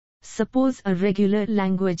Suppose a regular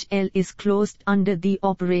language L is closed under the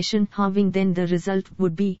operation halving, then the result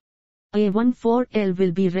would be A14L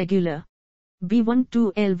will be regular,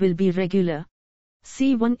 B12L will be regular,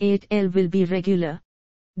 C18L will be regular,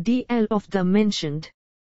 DL of the mentioned.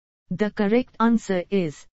 The correct answer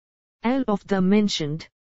is L of the mentioned.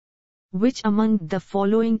 Which among the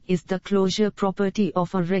following is the closure property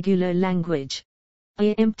of a regular language?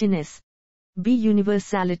 A. Emptiness, B.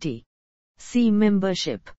 Universality, C.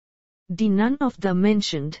 Membership, D. None of the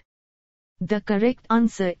mentioned. The correct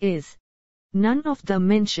answer is none of the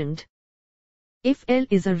mentioned. If L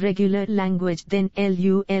is a regular language, then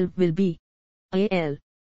LUL will be AL,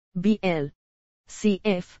 BL,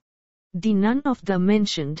 CF, D. None of the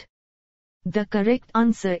mentioned. The correct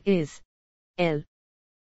answer is L.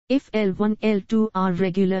 If L1, L2 are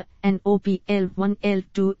regular and OP L1,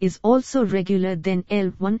 L2 is also regular, then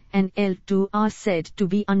L1 and L2 are said to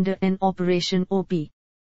be under an operation OP.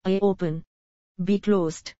 A. Open, B.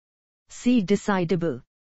 Closed, C. Decidable,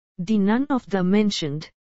 D. None of the mentioned.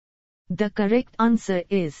 The correct answer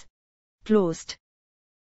is closed.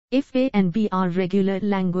 If A and B are regular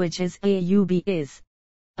languages, AUB is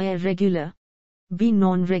A. Regular, B.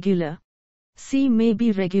 Non-regular, C. May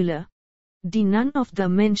be regular, D. None of the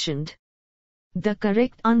mentioned. The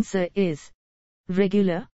correct answer is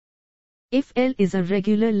regular. If L is a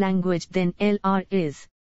regular language, then LR is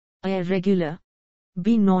A. Regular,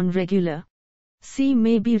 B. Non-regular, C.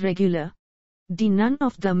 May be regular, D. None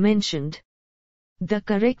of the mentioned. The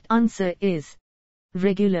correct answer is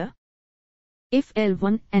regular. If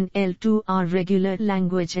L1 and L2 are regular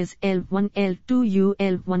languages, L1, L2,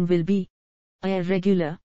 L1 will be A.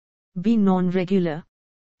 Regular, B. Non-regular,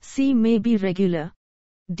 C. May be regular,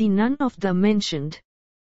 D. None of the mentioned.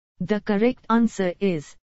 The correct answer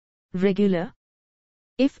is regular.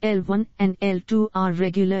 If L1 and L2 are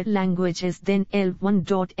regular languages, then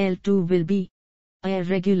L1.L2 will be A.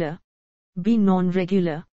 Regular, B.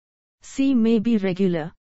 Non-regular, C. May be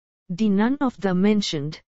regular, D. None of the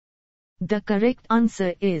mentioned. The correct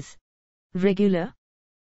answer is regular.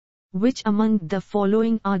 Which among the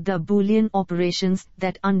following are the boolean operations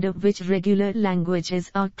that under which regular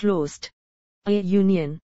languages are closed? A.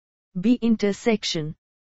 Union, B. Intersection,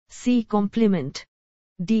 C. Complement,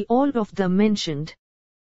 D. All of the mentioned.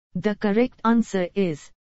 The correct answer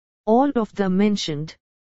is all of the mentioned.